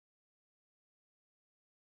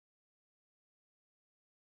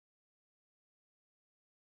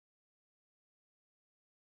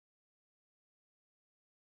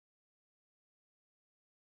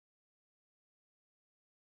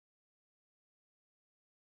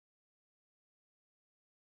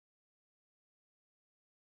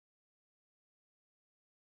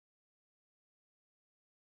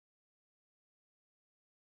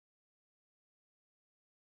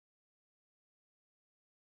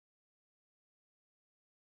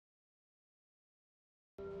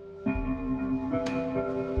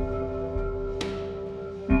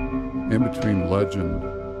In between legend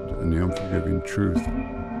and the unforgiving truth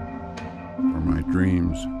are my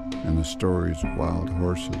dreams and the stories of wild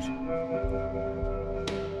horses.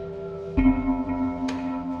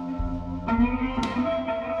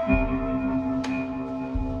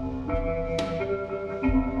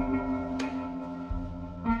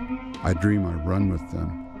 I dream I run with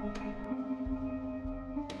them.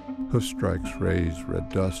 Hoof strikes raise red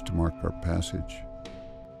dust to mark our passage.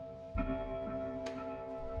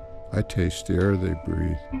 I taste the air they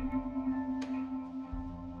breathe.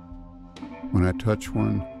 When I touch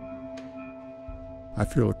one, I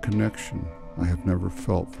feel a connection I have never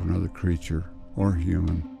felt for another creature or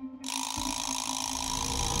human.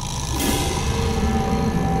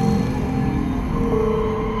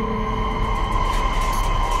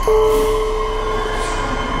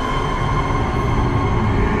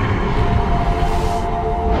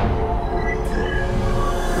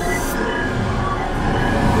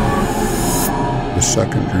 The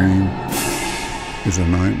second dream is a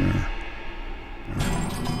nightmare.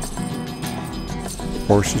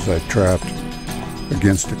 Horses I trapped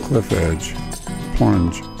against a cliff edge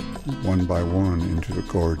plunge one by one into the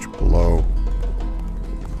gorge below.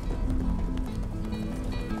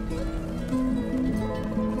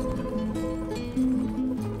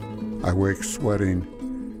 I wake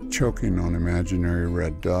sweating, choking on imaginary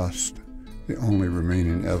red dust, the only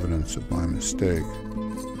remaining evidence of my mistake.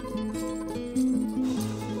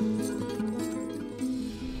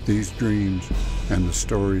 These dreams and the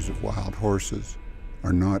stories of wild horses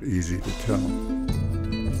are not easy to tell.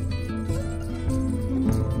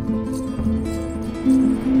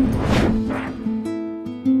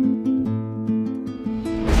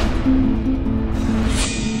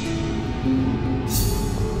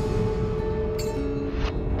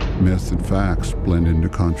 Myth and facts blend into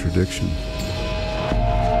contradiction.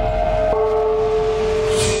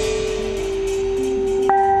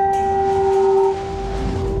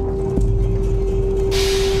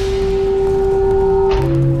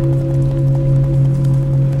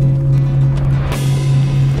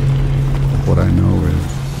 What I know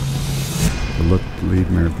is the look the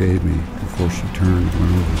lead mare gave me before she turned and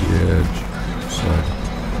went over the edge said,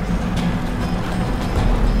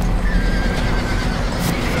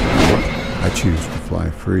 I choose to fly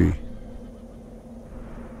free,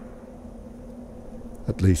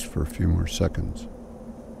 at least for a few more seconds.